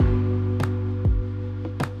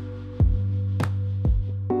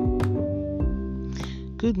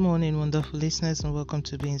Good morning, wonderful listeners, and welcome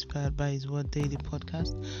to Be Inspired by His Word Daily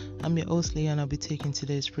Podcast. I'm your host, Leah, and I'll be taking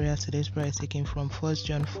today's prayer. Today's prayer is taken from 1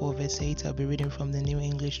 John 4, verse 8. I'll be reading from the New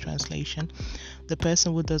English Translation. The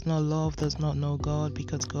person who does not love does not know God,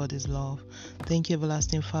 because God is love. Thank you,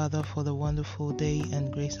 everlasting Father, for the wonderful day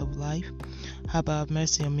and grace of life. Have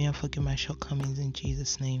mercy on me and forgive my shortcomings in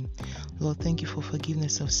Jesus' name. Lord, thank you for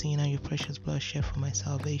forgiveness of sin and your precious blood shed for my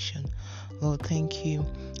salvation. Lord, thank you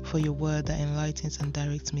for your word that enlightens and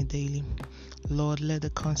directs me daily. Lord, let the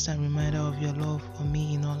constant reminder of your love for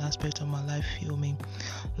me in all aspects of my life fuel me.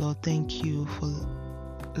 Lord, thank you for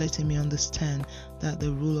letting me understand that the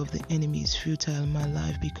rule of the enemy is futile in my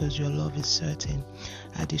life because your love is certain.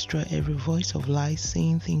 I destroy every voice of lies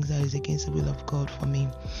saying things that is against the will of God for me.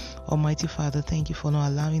 Almighty Father, thank you for not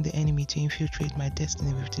allowing the enemy to infiltrate my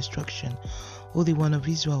destiny with destruction. Holy One of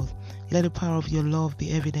Israel, let the power of your love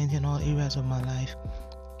be evident in all areas of my life.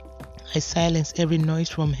 I silence every noise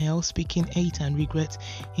from hell speaking hate and regret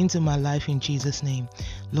into my life in Jesus' name.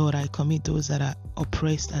 Lord, I commit those that are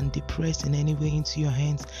oppressed and depressed in any way into your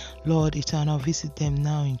hands. Lord, eternal, visit them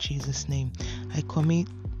now in Jesus' name. I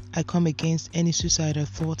come against any suicidal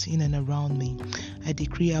thoughts in and around me. I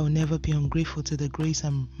decree I will never be ungrateful to the grace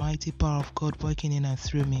and mighty power of God working in and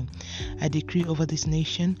through me. I decree over this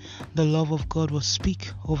nation, the love of God will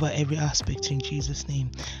speak over every aspect in Jesus'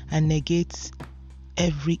 name and negate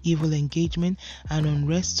every evil engagement and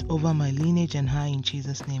unrest over my lineage and high in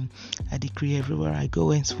Jesus' name. I decree everywhere I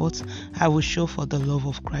go henceforth, I will show for the love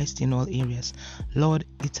of Christ in all areas. Lord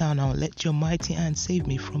eternal, let your mighty hand save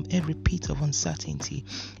me from every pit of uncertainty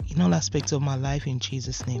in all aspects of my life in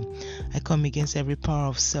Jesus' name. I come against every power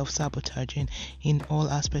of self-sabotaging in all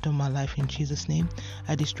aspects of my life in Jesus' name.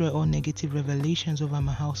 I destroy all negative revelations over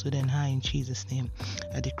my household and high in Jesus' name.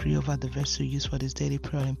 I decree over the vessel used for this daily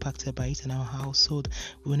prayer impacted by it in our household.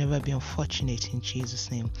 We will never be unfortunate in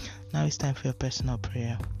Jesus' name. Now it's time for your personal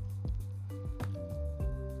prayer.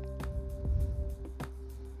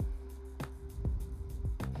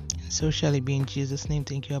 So shall it be in Jesus' name.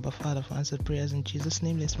 Thank you, Abba Father, for answered prayers in Jesus'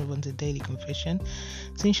 name. Let's move on to daily confession.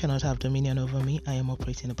 Sin shall not have dominion over me. I am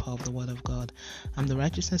operating the power of the word of God. I'm the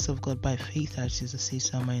righteousness of God by faith as Jesus says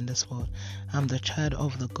somewhere in this world. I'm the child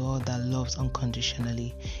of the God that loves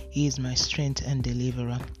unconditionally. He is my strength and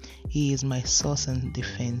deliverer. He is my source and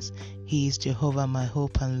defense. He is Jehovah, my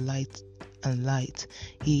hope and light.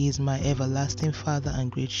 He is my everlasting Father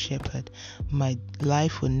and great shepherd. My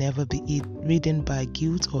life will never be ridden by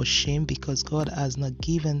guilt or shame because God has not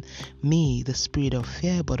given me the spirit of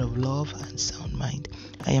fear but of love and sound mind.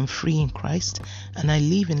 I am free in Christ and I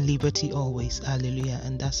live in liberty always. Hallelujah.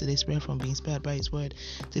 And that's today's prayer from Being Inspired by His Word.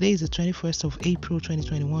 Today is the 21st of April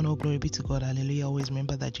 2021. Oh, glory be to God. Hallelujah. Always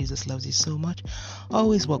remember that Jesus loves you so much.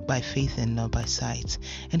 Always walk by faith and not by sight.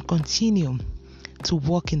 And continue to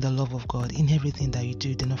walk in the love of God in everything that you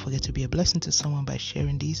do. Do not forget to be a blessing to someone by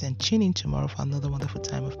sharing these and tune in tomorrow for another wonderful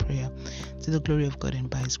time of prayer. To the glory of God and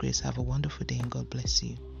by His grace, have a wonderful day and God bless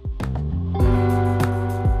you.